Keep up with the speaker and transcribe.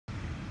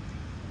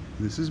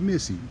This is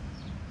Missy.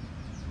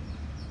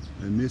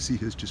 And Missy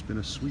has just been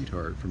a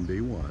sweetheart from day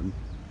one.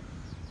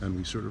 And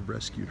we sort of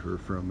rescued her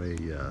from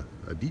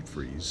a deep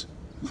freeze.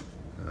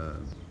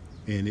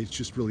 And it's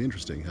just really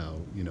interesting how,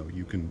 you know,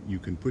 you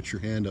can put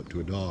your hand up to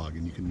a dog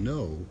and you can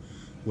know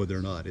whether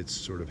or not it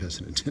sort of has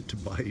an intent to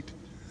bite.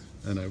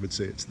 And I would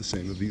say it's the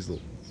same with these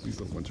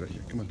little ones right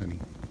here. Come on, honey.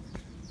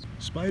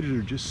 Spiders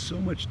are just so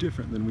much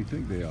different than we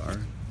think they are.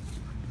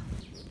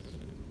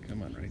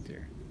 Come on, right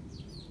there.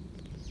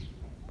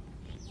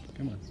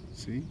 Come on,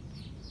 see?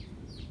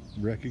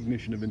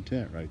 Recognition of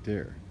intent right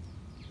there.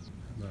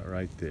 How about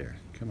right there?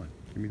 Come on,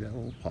 give me that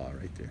little paw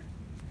right there.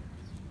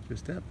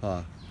 Just that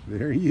paw.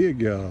 There you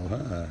go,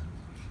 huh?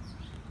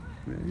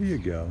 There you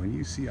go. And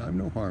you see, I'm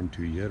no harm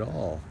to you at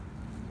all.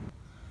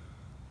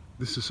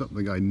 This is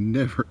something I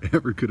never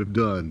ever could have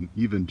done,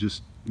 even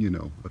just, you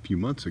know, a few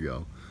months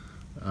ago.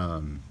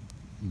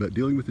 But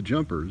dealing with the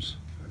jumpers,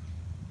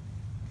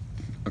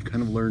 I've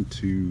kind of learned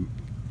to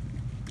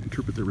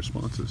interpret their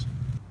responses.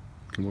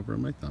 Come over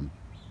on my thumb.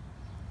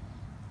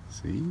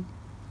 See?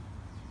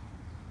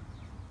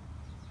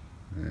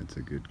 That's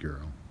a good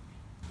girl.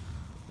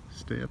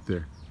 Stay up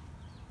there.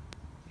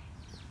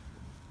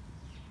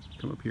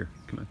 Come up here.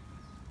 Come on.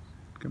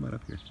 Come on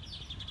up here.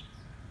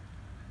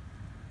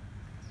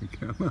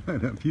 Come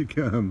on up you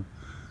come.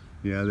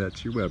 Yeah,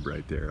 that's your web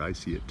right there. I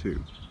see it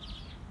too.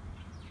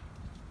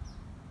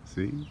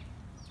 See?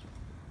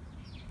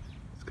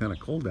 It's kind of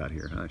cold out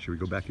here, huh? Should we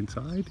go back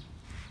inside?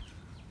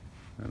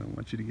 I don't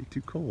want you to get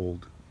too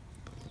cold.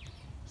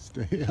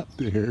 Stay up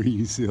there,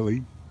 you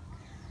silly.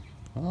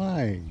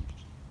 Hi.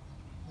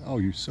 Oh,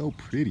 you're so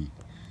pretty.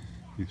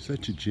 You're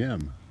such a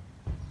gem.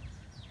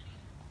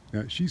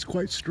 Now, she's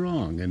quite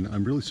strong, and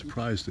I'm really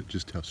surprised at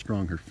just how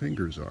strong her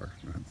fingers are.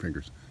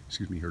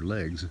 Her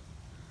legs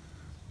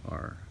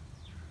are.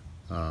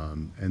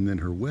 And then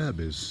her web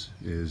is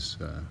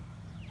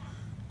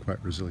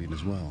quite resilient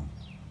as well.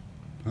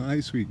 Hi,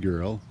 sweet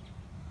girl.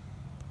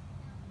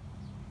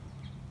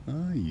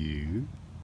 Hi, you.